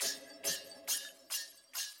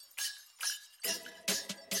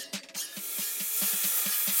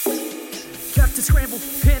to scramble,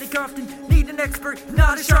 panic often, need an expert,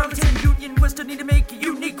 not a charlatan. Union wisdom, need to make a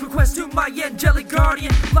unique request to my angelic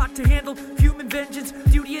guardian. Lot to handle, human vengeance,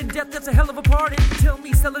 duty and death, that's a hell of a pardon. Tell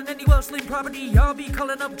me selling any Welsh-land property, I'll be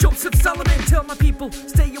calling up Joseph Solomon. Tell my people,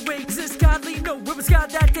 stay awake, is this godly? No, where was God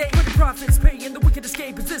that day? When the prophets pay and the wicked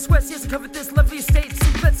escape, is this West? Yes, I covet this lovely estate,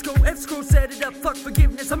 so let's go. Escrow set it up, fuck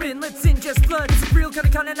forgiveness, I'm in, let's ingest blood. Is it real kind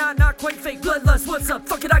of content, not quite fake? Bloodlust, what's up?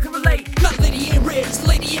 Fuck it, I can relate. Not a lady in red, it's a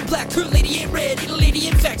lady in black. Her lady in red, and a lady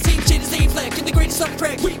in fact. Same shit as Fleck, and the greatest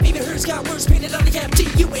soundtrack. Wait, maybe hers got worse painted on the cap.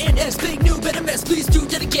 T-U-N-S, big new better mess. Please do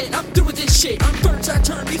that again. I'm through with this shit. I'm birds, I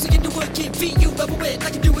turn music into a kid. V-U-L-O-N, I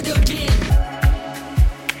can do it again.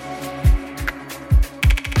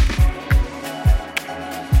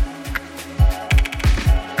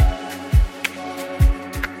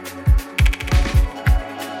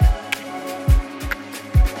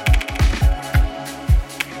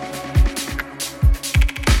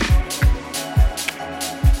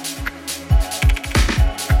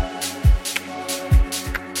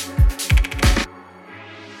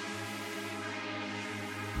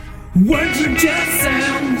 Words are just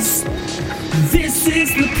sounds. This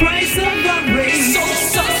is the price of our race. So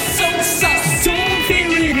sus. Don't fear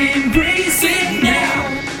it, embrace it now.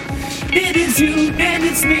 It is you and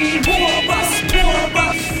it's me. Poor us.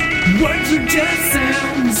 Words are just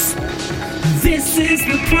sounds. This is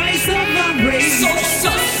the price of our race. So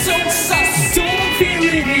sus. Don't fear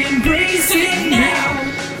it, embrace it now.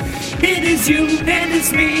 It is you and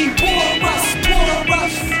it's me. Poor us.